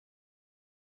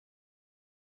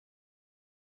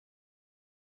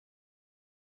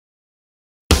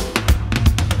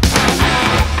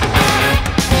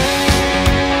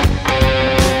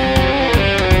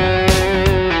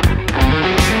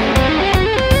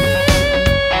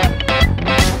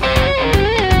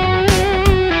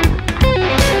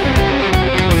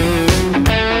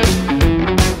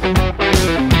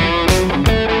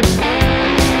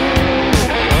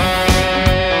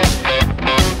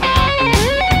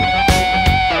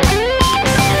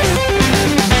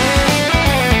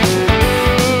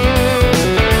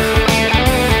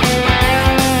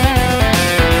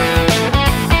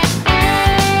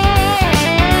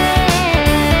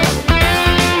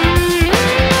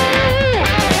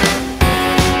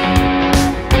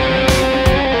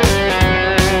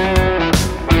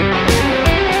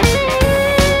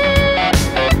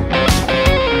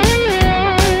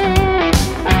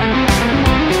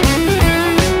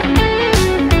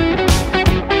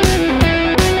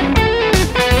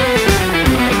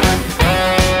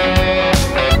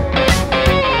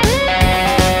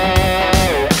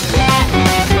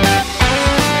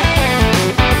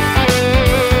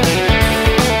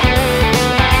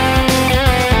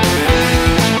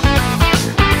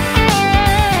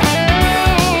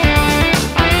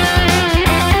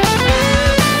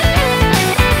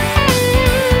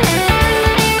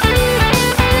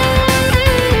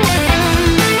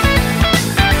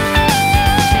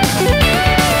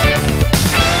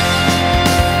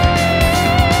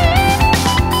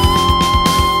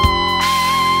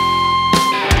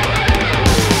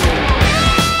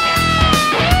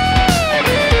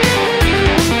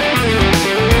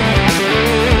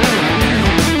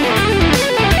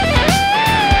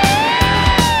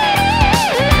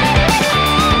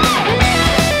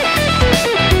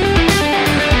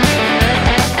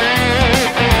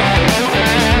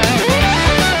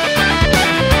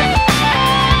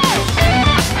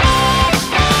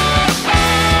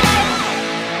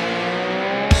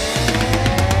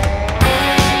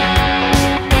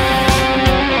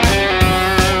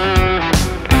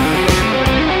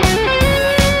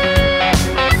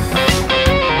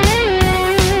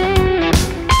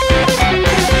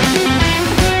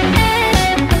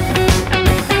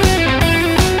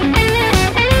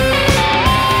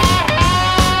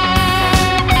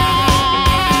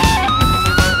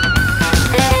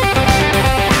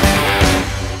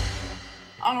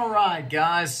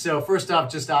guys. So first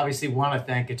off, just obviously want to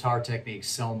thank Guitar Technique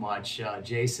so much.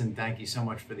 Jason, thank you so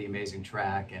much for the amazing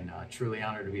track, and truly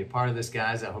honored to be a part of this,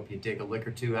 guys. I hope you dig a lick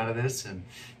or two out of this and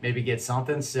maybe get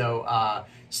something. So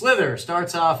Slither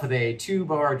starts off with a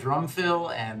 2-bar drum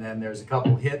fill, and then there's a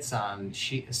couple hits on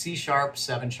C sharp,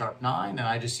 7 sharp 9, and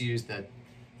I just used the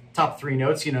top 3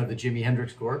 notes, you know, the Jimi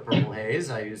Hendrix chord, Purple Haze.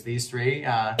 I use these 3,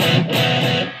 and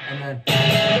then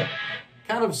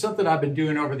kind of something I've been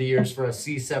doing over the years for a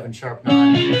C7 sharp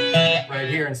 9 right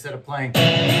here, instead of playing,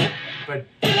 but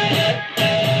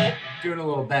doing a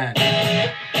little bend.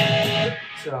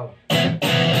 So,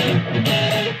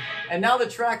 and now the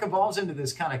track evolves into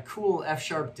this kind of cool F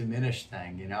sharp diminished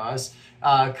thing. You know, I was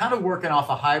kind of working off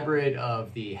a hybrid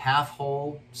of the half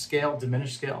whole scale,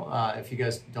 diminished scale. If you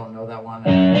guys don't know that one.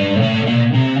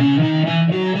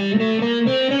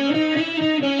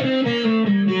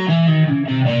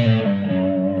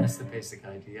 That's the basic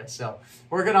idea. So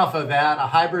working off of that, a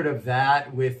hybrid of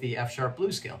that with the F sharp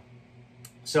blues scale.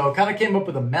 So kind of came up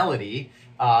with a melody.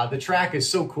 The track is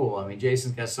so cool. I mean,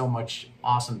 Jason's got so much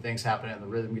awesome things happening in the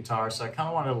rhythm guitar, so I kind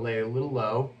of wanted to lay a little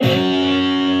low.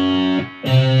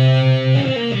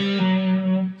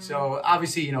 So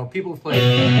obviously, you know, people have played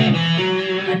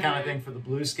that kind of thing for the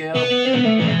blues scale.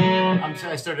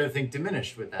 I started to think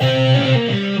diminished with that.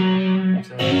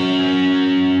 So,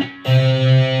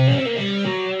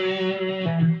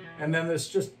 and then there's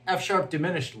just F sharp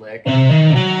diminished lick.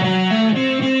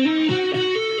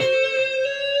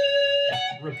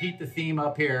 Repeat the theme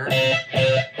up here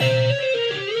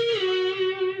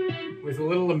with a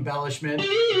little embellishment,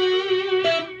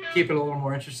 keep it a little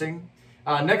more interesting.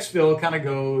 Next fill kind of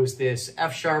goes this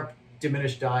F sharp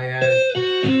diminished dyad,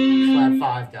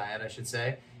 flat 5 dyad, I should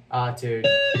say, to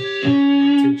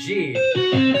G,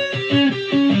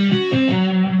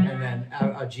 and then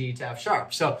a G to F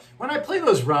sharp. So when I play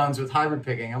those runs with hybrid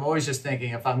picking, I'm always just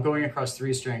thinking, if I'm going across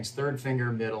 3 strings, 3rd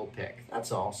finger, middle, pick.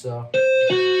 That's all. So.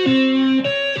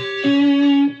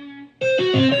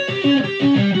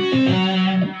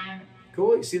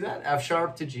 Cool, you see that? F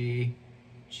sharp to G,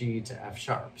 G to F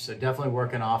sharp. So definitely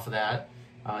working off of that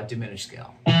diminished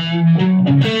scale.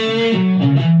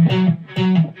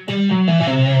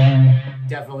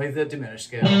 Definitely the diminished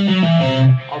scale.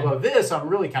 Although this, I'm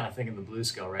really kind of thinking the blues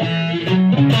scale right here.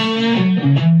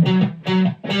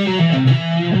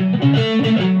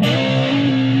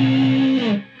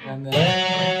 And then,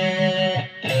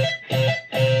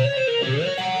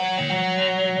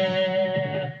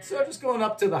 so just going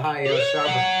up to the high F sharp.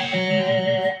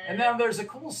 And now there's a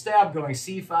cool stab going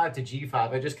C5 to G5.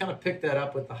 I just kind of picked that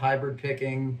up with the hybrid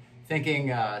picking, thinking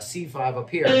C5 up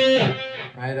here,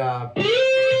 right?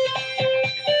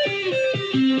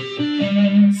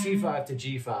 C5 to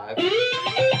G5.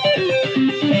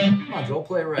 Come on, Joel,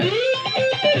 play it right.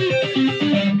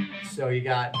 So you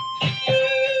got,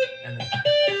 and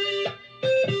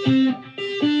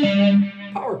then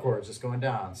power chords just going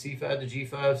down. C5 to G5,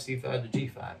 C5 to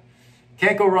G5.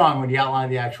 Can't go wrong when you outline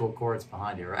the actual chords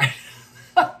behind you, right?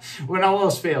 When all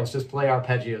else fails, just play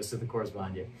arpeggios to the chords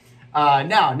behind you.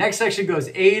 Now, next section goes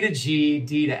A to G,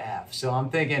 D to F. So I'm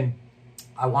thinking,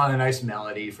 I want a nice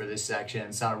melody for this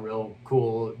section. Sound real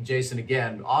cool. Jason,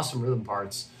 again, awesome rhythm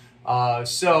parts.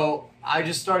 So I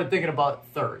just started thinking about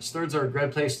thirds. Thirds are a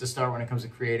great place to start when it comes to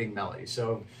creating melody.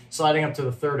 So sliding up to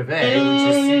the 3rd of A, which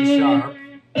is C sharp,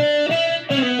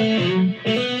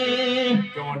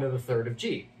 going to the 3rd of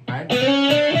G, right?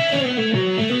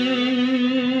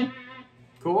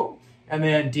 Cool. And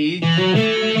then D,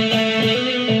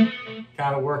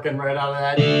 kind of working right out of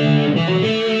that.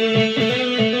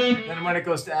 Then when it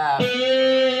goes to F,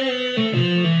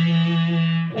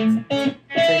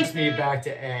 it takes me back to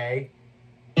A,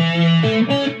 to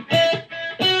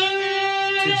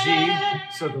G,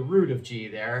 so the root of G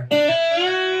there,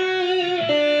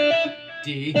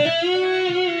 D, F.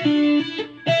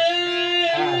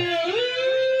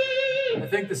 I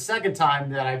think the second time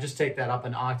that I just take that up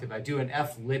an octave, I do an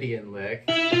F Lydian lick.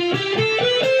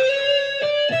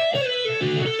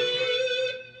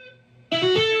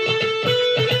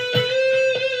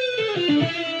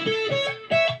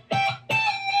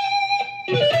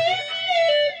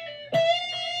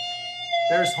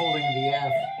 There's holding the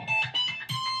F.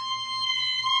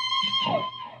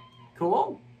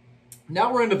 Cool.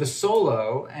 Now we're into the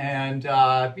solo, and you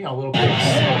know, a little bit of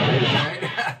slide,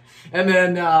 right? And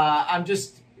then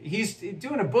he's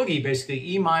doing a boogie,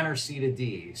 basically E minor, C to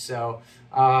D. So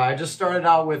I just started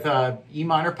out with a E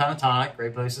minor pentatonic,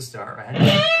 great place to start, right?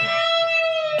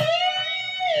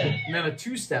 And then a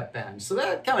 2-step bend. So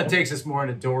that kind of takes us more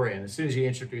into Dorian as soon as you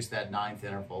introduce that 9th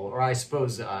interval, or I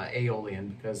suppose Aeolian,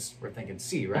 because we're thinking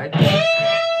C, right?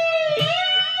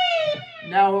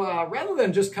 Now, rather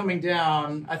than just coming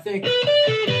down, I think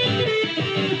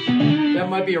that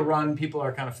might be a run people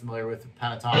are kind of familiar with,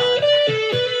 pentatonic.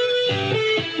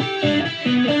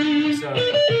 So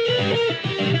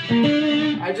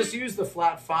I just use the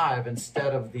flat 5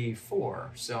 instead of the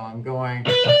 4. So I'm going.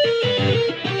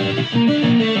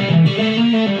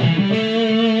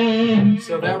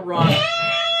 So that run.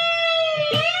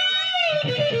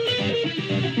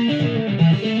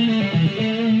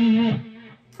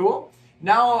 Cool.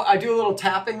 Now I do a little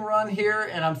tapping run here,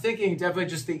 and I'm thinking definitely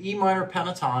just the E minor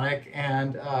pentatonic.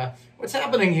 And what's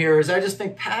happening here is I just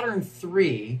think pattern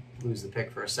 3, lose the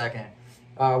pick for a second,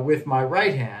 with my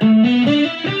right hand.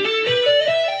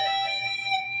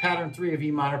 Pattern 3 of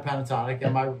E minor pentatonic,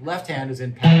 and my left hand is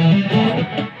in pattern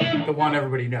 1, the one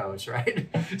everybody knows, right?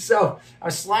 So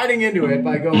I'm sliding into it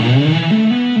by going.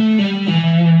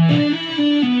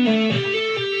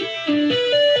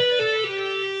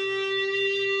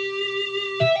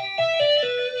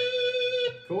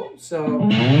 Cool. So.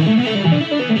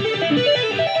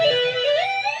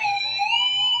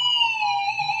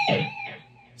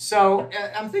 So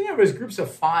I'm thinking of it as groups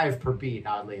of 5 per beat,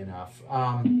 oddly enough.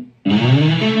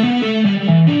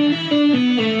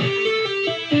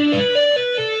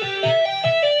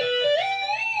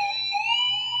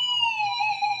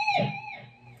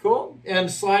 Cool. And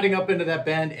sliding up into that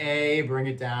bend A, bring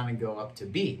it down and go up to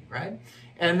B, right?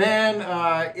 And then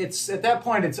it's at that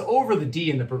point, it's over the D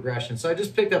in the progression. So I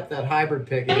just picked up that hybrid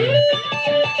picking.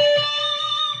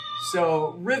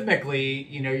 So rhythmically,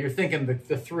 you know, you're thinking the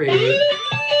 3,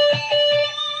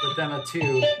 but then a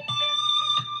 2.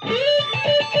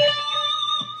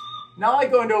 Now I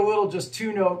go into a little just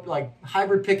 2-note, like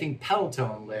hybrid picking pedal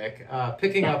tone lick,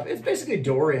 picking up, it's basically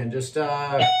Dorian, just,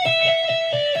 right?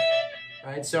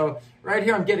 So right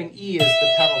here I'm getting E as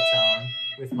the pedal tone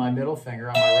with my middle finger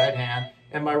on my right hand,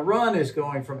 and my run is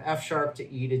going from F sharp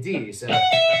to E to D. So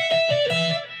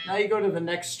now you go to the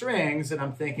next strings, and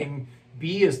I'm thinking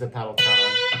B is the pedal tone,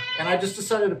 and I just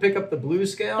decided to pick up the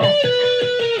blues scale.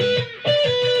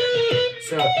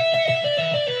 So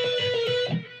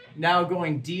now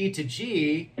going D to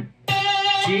G,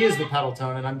 G is the pedal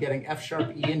tone, and I'm getting F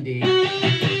sharp, E, and D.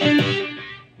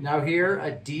 Now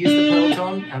here, D is the pedal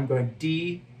tone, I'm going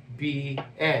D, B,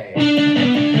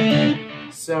 A.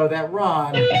 So that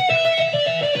run.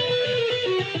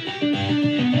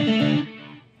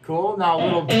 Cool. Now a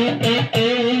little,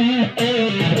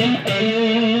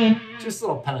 just a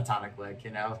little pentatonic lick,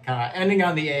 you know, kind of ending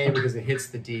on the A because it hits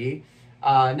the D.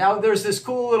 Now there's this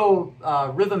cool little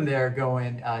rhythm there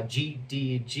going G,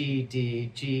 D, G,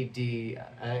 D, G, D,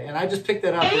 and I just picked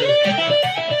that up.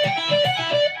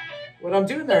 What I'm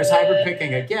doing there is hybrid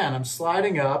picking again. I'm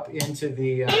sliding up into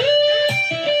the,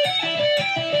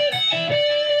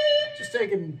 just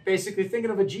taking, basically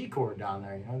thinking of a G chord down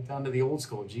there, you know, down to the old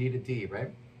school G to D,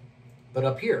 right? But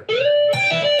up here.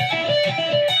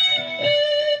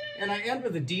 And I end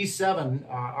with a D7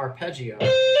 arpeggio.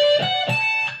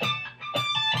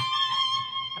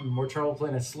 I'm more trouble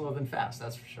playing it slow than fast,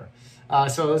 that's for sure.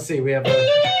 So let's see, we have a,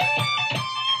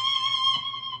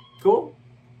 cool.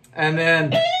 And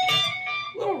then a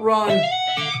little run,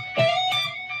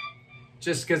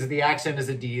 just because the accent is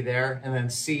a D there, and then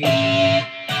C,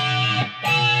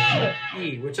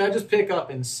 E, which I just pick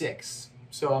up in 6.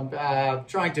 So I'm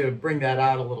trying to bring that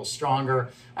out a little stronger.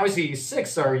 Obviously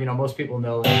 6 are, you know, most people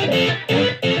know like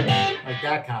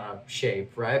that kind of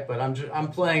shape, right? But I'm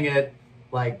playing it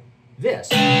like this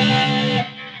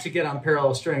to get on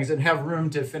parallel strings and have room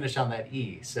to finish on that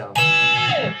E. So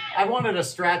I wanted a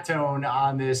strat tone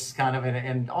on this kind of,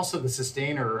 and also the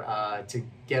sustainer to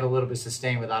get a little bit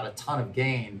sustained without a ton of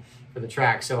gain for the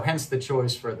track. So hence the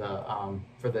choice for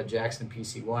the Jackson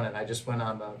PC1, and I just went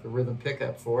on the rhythm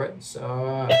pickup for it.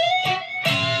 So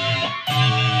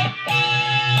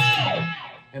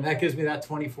and that gives me that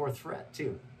 24th fret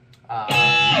too.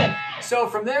 So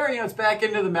from there, you know, it's back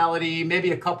into the melody,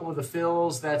 maybe a couple of the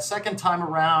fills. That second time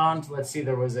around, let's see,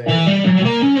 there was a,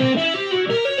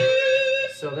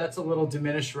 so that's a little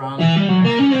diminished run.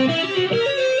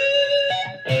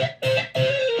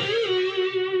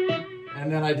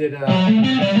 And then I did a,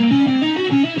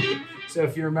 so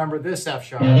if you remember this F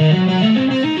sharp,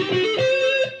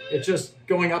 it's just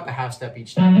going up a half step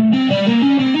each time.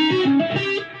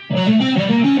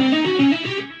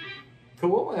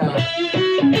 Cool.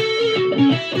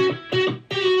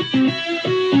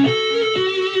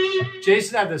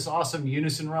 Jason had this awesome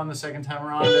unison run the second time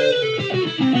around.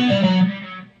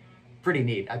 Pretty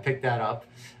neat. I picked that up.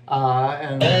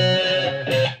 And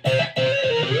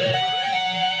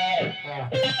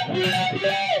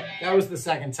that was the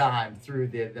second time through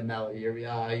the melody.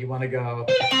 You want to go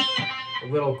a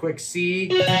little quick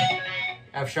C,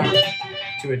 F sharp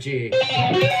to a G.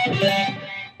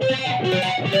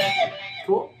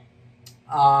 Cool.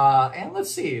 And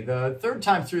let's see, the third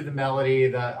time through the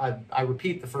melody, I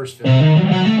repeat the first fill.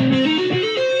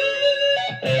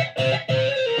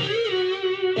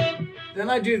 Then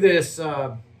I do this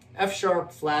F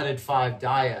sharp flatted 5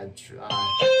 diad.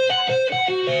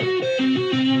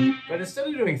 But instead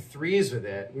of doing threes with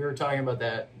it, we were talking about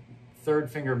that third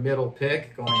finger middle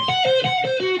pick, going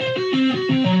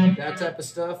that type of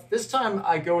stuff. This time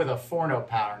I go with a 4-note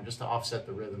pattern just to offset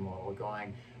the rhythm a little,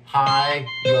 going high,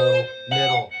 low,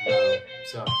 middle, low.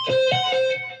 So.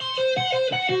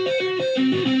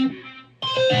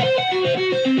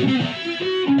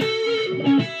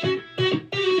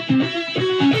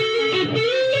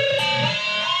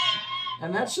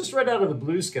 And that's just right out of the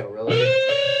blues scale, really.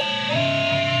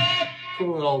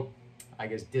 Cool little, I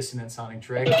guess, dissonant sounding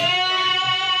trick.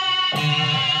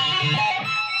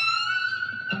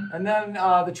 And then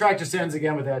the track just ends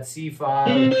again with that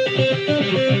C5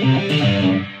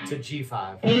 to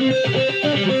G5.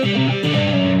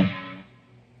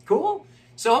 Cool.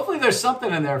 So hopefully there's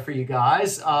something in there for you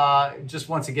guys. Just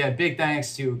once again, big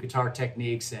thanks to Guitar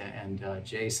Techniques and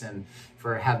Jason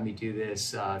for having me do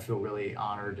this. I feel really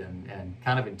honored and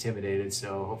kind of intimidated.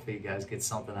 So hopefully you guys get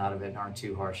something out of it and aren't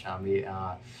too harsh on me.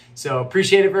 So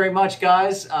appreciate it very much,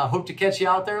 guys. Hope to catch you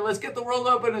out there. Let's get the world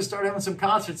open and start having some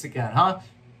concerts again, huh?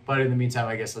 But in the meantime,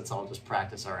 I guess let's all just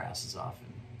practice our asses off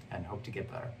and hope to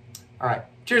get better. All right.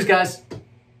 Cheers, guys.